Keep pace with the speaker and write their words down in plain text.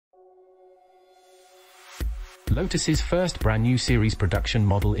Lotus's first brand-new series production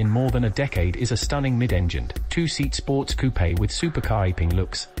model in more than a decade is a stunning mid-engined, two-seat sports coupe with supercar-aping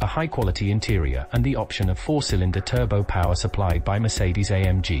looks, a high-quality interior and the option of 4-cylinder turbo power supplied by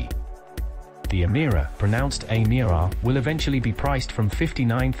Mercedes-AMG. The Emira, pronounced Emira, will eventually be priced from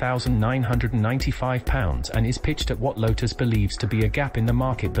 £59,995 and is pitched at what Lotus believes to be a gap in the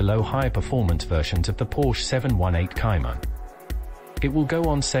market below higher-performance versions of the Porsche 718 Cayman. It will go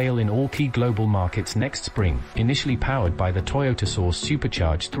on sale in all key global markets next spring, initially powered by the Toyota Source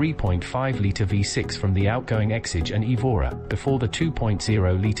supercharged 3.5-litre V6 from the outgoing Exige and Evora, before the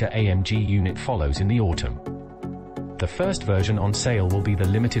 2.0-litre AMG unit follows in the autumn. The first version on sale will be the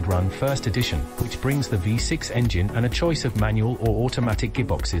limited-run First Edition, which brings the V6 engine and a choice of manual or automatic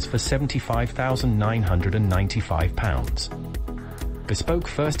gearboxes for £75,995. Bespoke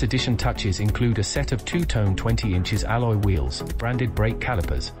First Edition touches include a set of two-tone 20-inch alloy wheels, branded brake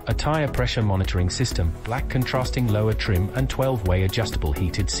calipers, a tire pressure monitoring system, black contrasting lower trim and 12-way adjustable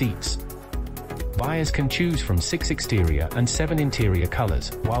heated seats. Buyers can choose from 6 exterior and 7 interior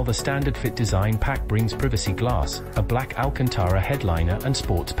colors, while the standard fit design pack brings privacy glass, a black Alcantara headliner and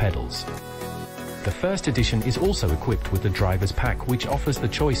sports pedals. The First Edition is also equipped with the driver's pack, which offers the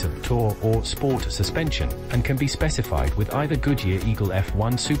choice of Tour or Sport suspension, and can be specified with either Goodyear Eagle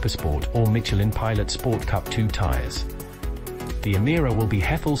F1 Supersport or Michelin Pilot Sport Cup 2 tires. The Emira will be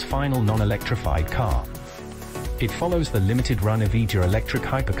Hethel's final non-electrified car. It follows the limited-run Evija electric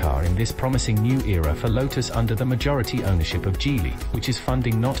hypercar in this promising new era for Lotus under the majority ownership of Geely, which is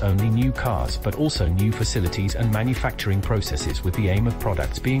funding not only new cars but also new facilities and manufacturing processes with the aim of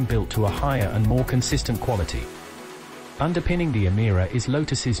products being built to a higher and more consistent quality. Underpinning the Emira is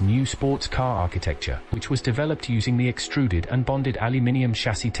Lotus's new sports car architecture, which was developed using the extruded and bonded aluminium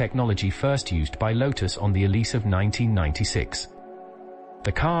chassis technology first used by Lotus on the Elise of 1996.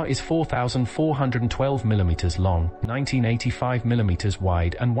 The car is 4,412 mm long, 1985 mm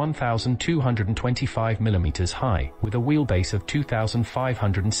wide and 1,225 mm high, with a wheelbase of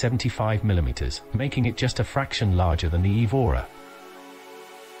 2,575 mm, making it just a fraction larger than the Evora.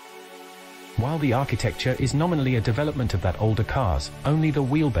 While the architecture is nominally a development of that older cars, only the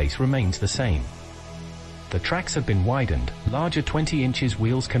wheelbase remains the same. The tracks have been widened, larger 20-inch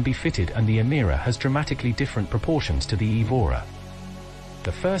wheels can be fitted, and the Emira has dramatically different proportions to the Evora.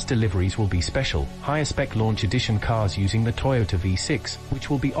 The first deliveries will be special, higher-spec launch edition cars using the Toyota V6,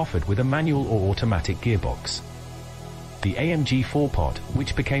 which will be offered with a manual or automatic gearbox. The AMG 4-Pot,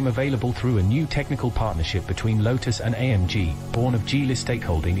 which became available through a new technical partnership between Lotus and AMG, born of Geely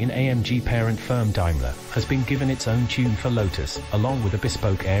stakeholding in AMG parent firm Daimler, has been given its own tune for Lotus, along with a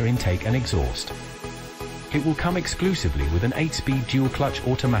bespoke air intake and exhaust. It will come exclusively with an 8-speed dual-clutch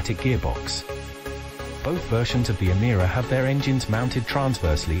automatic gearbox. Both versions of the Emira have their engines mounted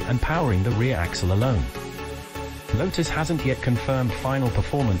transversely and powering the rear axle alone. Lotus hasn't yet confirmed final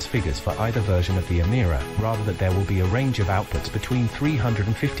performance figures for either version of the Emira, rather that there will be a range of outputs between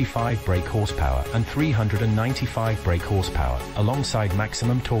 355 brake horsepower and 395 brake horsepower, alongside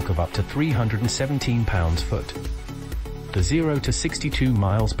maximum torque of up to 317 pounds-foot. The 0 to 62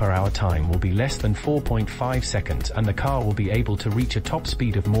 miles per hour time will be less than 4.5 seconds, and the car will be able to reach a top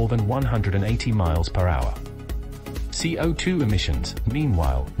speed of more than 180 miles per hour. CO2 emissions,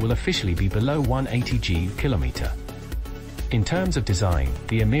 meanwhile, will officially be below 180 g/km. In terms of design,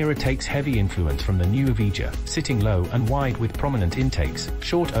 the Emira takes heavy influence from the new Evija, sitting low and wide with prominent intakes,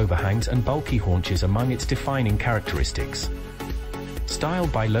 short overhangs and bulky haunches among its defining characteristics.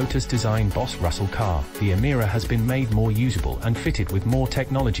 Styled by Lotus design boss Russell Carr, the Emira has been made more usable and fitted with more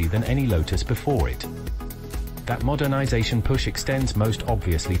technology than any Lotus before it. That modernization push extends most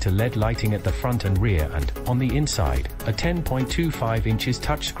obviously to LED lighting at the front and rear and, on the inside, a 10.25 inches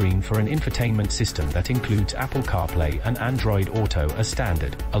touchscreen for an infotainment system that includes Apple CarPlay and Android Auto as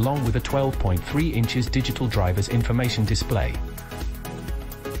standard, along with a 12.3 inches digital driver's information display.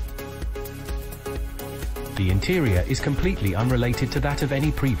 The interior is completely unrelated to that of any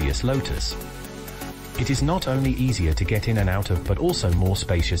previous Lotus. It is not only easier to get in and out of but also more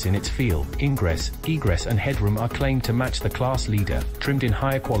spacious in its feel. Ingress, egress and headroom are claimed to match the class leader, trimmed in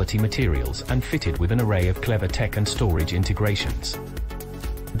higher quality materials and fitted with an array of clever tech and storage integrations.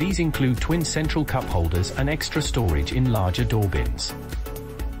 These include twin central cup holders and extra storage in larger door bins.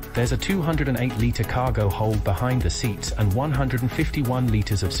 There's a 208-litre cargo hold behind the seats and 151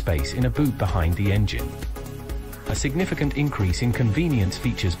 litres of space in a boot behind the engine. A significant increase in convenience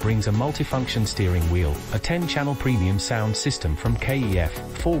features brings a multifunction steering wheel, a 10-channel premium sound system from KEF,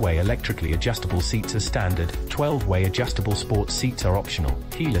 4-way electrically adjustable seats are standard, 12-way adjustable sports seats are optional,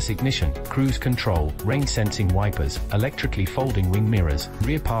 keyless ignition, cruise control, rain-sensing wipers, electrically folding wing mirrors,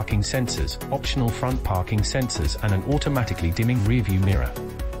 rear parking sensors, optional front parking sensors and an automatically dimming rearview mirror.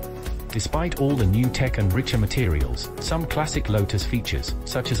 Despite all the new tech and richer materials, some classic Lotus features,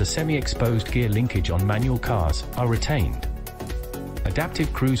 such as a semi-exposed gear linkage on manual cars, are retained.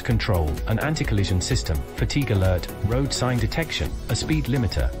 Adaptive cruise control, an anti-collision system, fatigue alert, road sign detection, a speed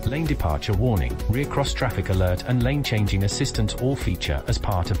limiter, lane departure warning, rear cross-traffic alert and lane-changing assistance all feature as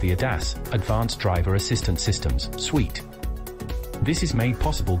part of the ADAS, Advanced Driver Assistance Systems, suite. This is made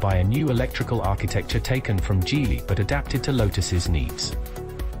possible by a new electrical architecture taken from Geely but adapted to Lotus's needs.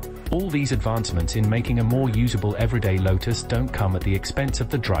 All these advancements in making a more usable everyday Lotus don't come at the expense of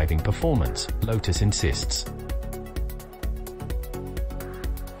the driving performance, Lotus insists.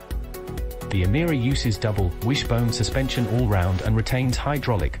 The Emira uses double wishbone suspension all-round and retains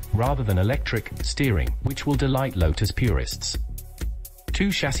hydraulic, rather than electric, steering, which will delight Lotus purists. 2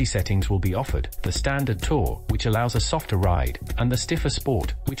 chassis settings will be offered, the Standard Tour, which allows a softer ride, and the Stiffer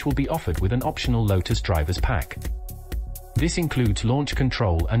Sport, which will be offered with an optional Lotus driver's pack. This includes launch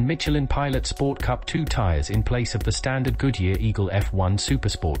control and Michelin Pilot Sport Cup 2 tires in place of the standard Goodyear Eagle F1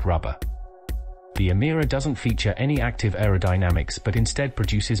 Supersport rubber. The Emira doesn't feature any active aerodynamics but instead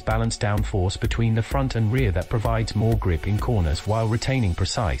produces balanced downforce between the front and rear that provides more grip in corners while retaining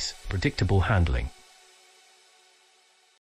precise, predictable handling.